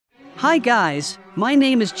Hi guys, my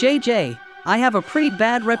name is JJ. I have a pretty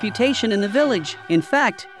bad reputation in the village. In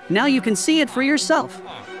fact, now you can see it for yourself.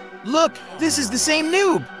 Look, this is the same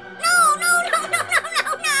Noob. No!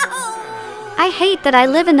 I hate that I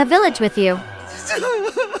live in the village with you.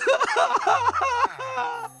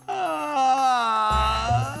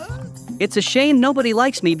 It's a shame nobody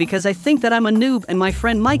likes me because I think that I'm a noob and my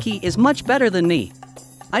friend Mikey is much better than me.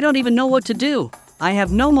 I don't even know what to do. I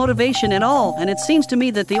have no motivation at all, and it seems to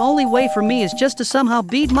me that the only way for me is just to somehow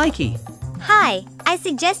beat Mikey. Hi, I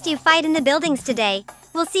suggest you fight in the buildings today.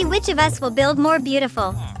 We'll see which of us will build more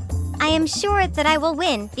beautiful. I am sure that I will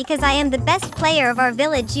win because I am the best player of our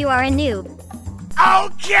village. You are a noob.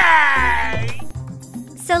 Okay!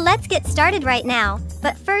 So let's get started right now,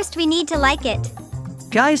 but first we need to like it.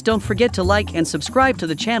 Guys, don't forget to like and subscribe to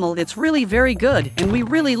the channel. It's really very good and we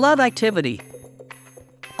really love activity.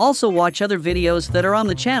 Also watch other videos that are on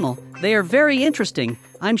the channel. They are very interesting.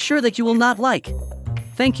 I'm sure that you will not like.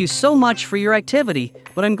 Thank you so much for your activity,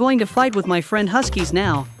 but I'm going to fight with my friend Huskies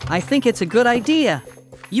now. I think it's a good idea.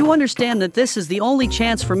 You understand that this is the only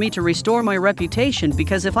chance for me to restore my reputation,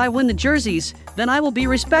 because if I win the jerseys, then I will be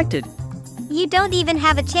respected. You don't even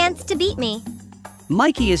have a chance to beat me.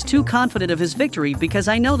 Mikey is too confident of his victory because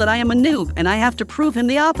I know that I am a noob and I have to prove him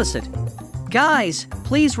the opposite. Guys,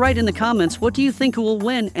 please write in the comments what do you think who will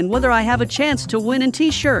win and whether I have a chance to win in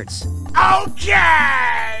t-shirts.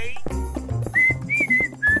 Okay!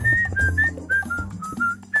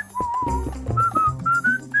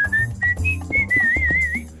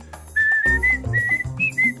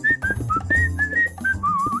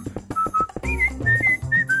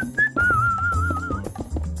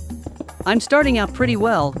 I'm starting out pretty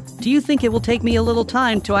well. Do you think it will take me a little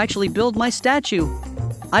time to actually build my statue?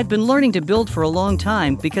 I've been learning to build for a long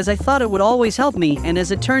time because I thought it would always help me, and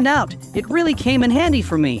as it turned out, it really came in handy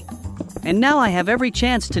for me. And now I have every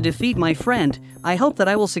chance to defeat my friend. I hope that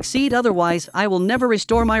I will succeed, otherwise I will never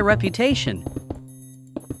restore my reputation.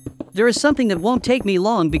 There is something that won't take me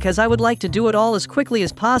long because I would like to do it all as quickly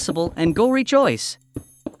as possible and go rejoice.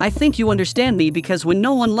 I think you understand me because when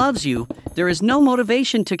no one loves you, there is no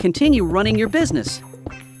motivation to continue running your business.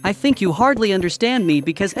 I think you hardly understand me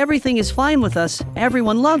because everything is fine with us,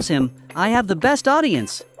 everyone loves him, I have the best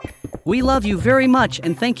audience. We love you very much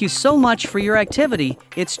and thank you so much for your activity.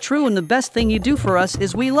 It's true, and the best thing you do for us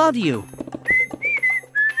is we love you.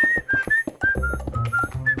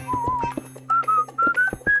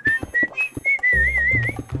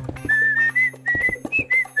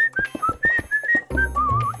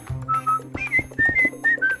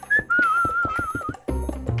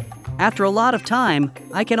 After a lot of time,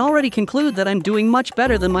 I can already conclude that I'm doing much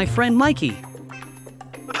better than my friend Mikey.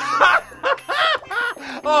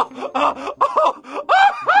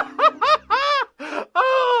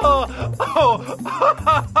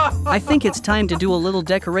 I think it's time to do a little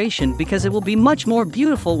decoration because it will be much more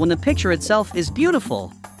beautiful when the picture itself is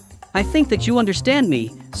beautiful. I think that you understand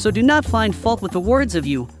me, so do not find fault with the words of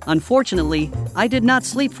you. Unfortunately, I did not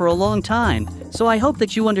sleep for a long time, so I hope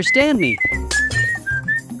that you understand me.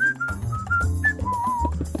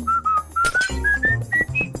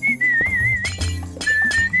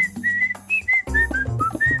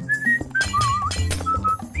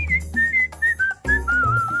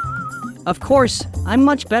 Of course, I'm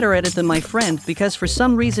much better at it than my friend because for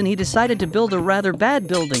some reason he decided to build a rather bad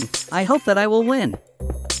building. I hope that I will win.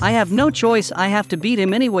 I have no choice, I have to beat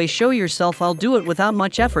him anyway. Show yourself. I'll do it without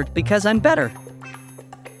much effort because I'm better.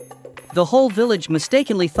 The whole village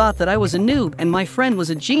mistakenly thought that I was a noob and my friend was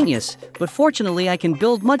a genius, but fortunately I can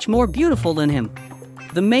build much more beautiful than him.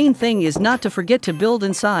 The main thing is not to forget to build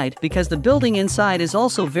inside because the building inside is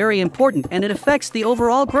also very important and it affects the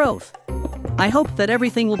overall growth. I hope that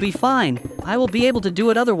everything will be fine. I will be able to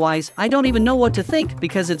do it, otherwise I don't even know what to think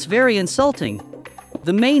because it's very insulting.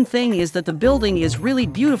 The main thing is that the building is really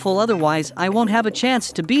beautiful, otherwise I won't have a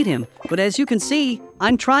chance to beat him, but as you can see,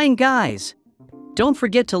 I'm trying, guys. Don't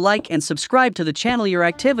forget to like and subscribe to the channel. Your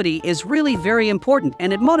activity is really very important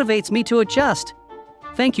and it motivates me to adjust.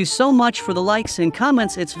 Thank you so much for the likes and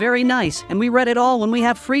comments, it's very nice and we read it all when we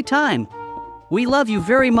have free time. We love you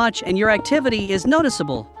very much and your activity is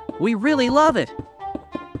noticeable. We really love it.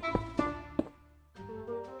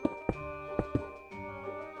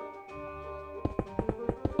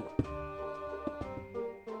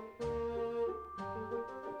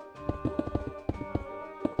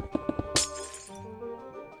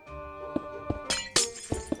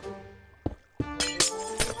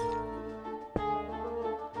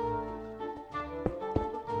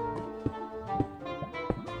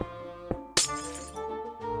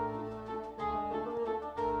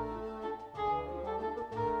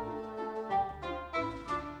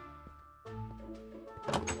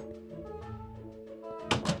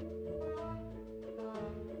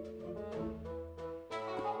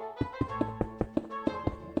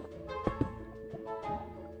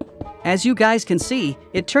 As you guys can see,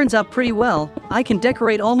 it turns out pretty well. I can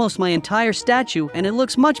decorate almost my entire statue and it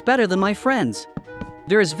looks much better than my friend's.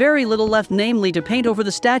 There is very little left, namely to paint over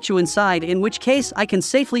the statue inside, in which case I can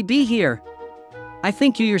safely be here. I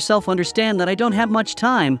think you yourself understand that I don't have much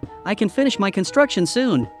time. I can finish my construction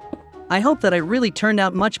soon. I hope that I really turned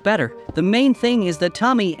out much better. The main thing is that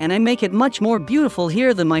Tommy and I make it much more beautiful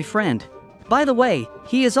here than my friend. By the way,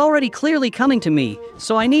 he is already clearly coming to me,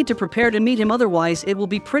 so I need to prepare to meet him, otherwise it will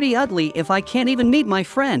be pretty ugly if I can't even meet my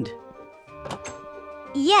friend.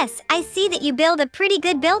 Yes, I see that you build a pretty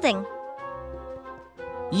good building.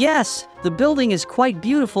 Yes, the building is quite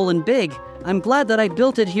beautiful and big. I'm glad that I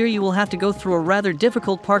built it here. You will have to go through a rather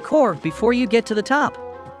difficult parkour before you get to the top.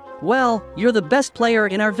 Well, you're the best player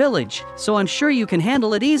in our village, so I'm sure you can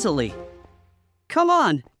handle it easily. Come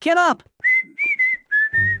on, get up!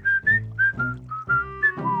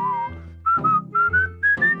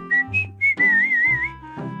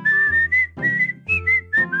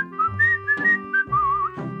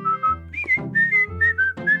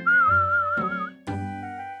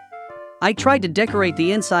 I tried to decorate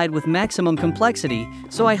the inside with maximum complexity,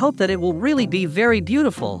 so I hope that it will really be very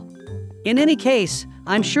beautiful. In any case,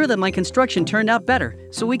 I'm sure that my construction turned out better,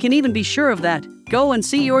 so we can even be sure of that. Go and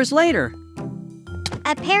see yours later.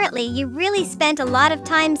 Apparently, you really spent a lot of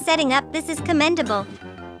time setting up. This is commendable.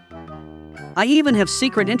 I even have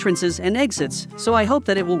secret entrances and exits, so I hope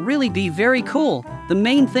that it will really be very cool. The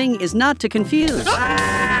main thing is not to confuse.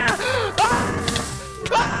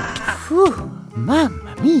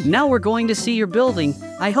 Mamma mia! Now we're going to see your building.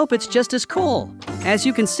 I hope it's just as cool. As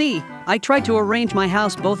you can see, I tried to arrange my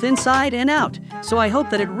house both inside and out, so I hope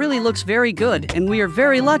that it really looks very good, and we are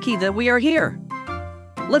very lucky that we are here.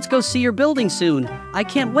 Let's go see your building soon. I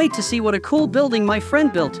can't wait to see what a cool building my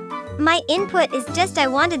friend built. My input is just I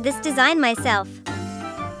wanted this design myself.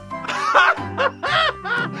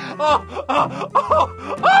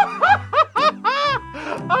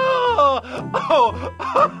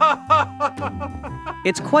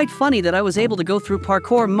 It's quite funny that I was able to go through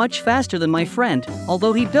parkour much faster than my friend.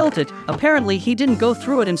 Although he built it, apparently he didn't go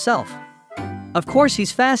through it himself. Of course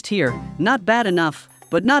he's fast here, not bad enough,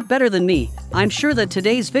 but not better than me. I'm sure that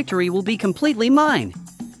today's victory will be completely mine.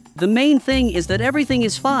 The main thing is that everything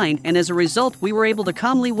is fine, and as a result we were able to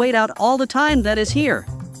calmly wait out all the time that is here.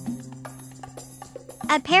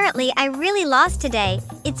 Apparently I really lost today.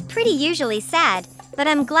 It's pretty usually sad, but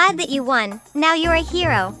I'm glad that you won. Now you're a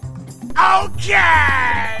hero.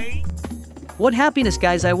 Okay! What happiness,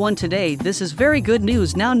 guys, I won today. This is very good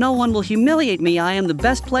news. Now no one will humiliate me. I am the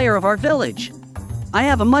best player of our village. I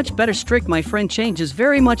have a much better streak. My friend changes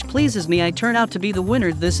very much pleases me. I turn out to be the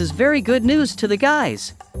winner. This is very good news to the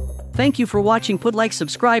guys. Thank you for watching. Put like,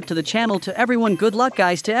 subscribe to the channel. To everyone, good luck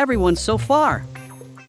guys, to everyone so far.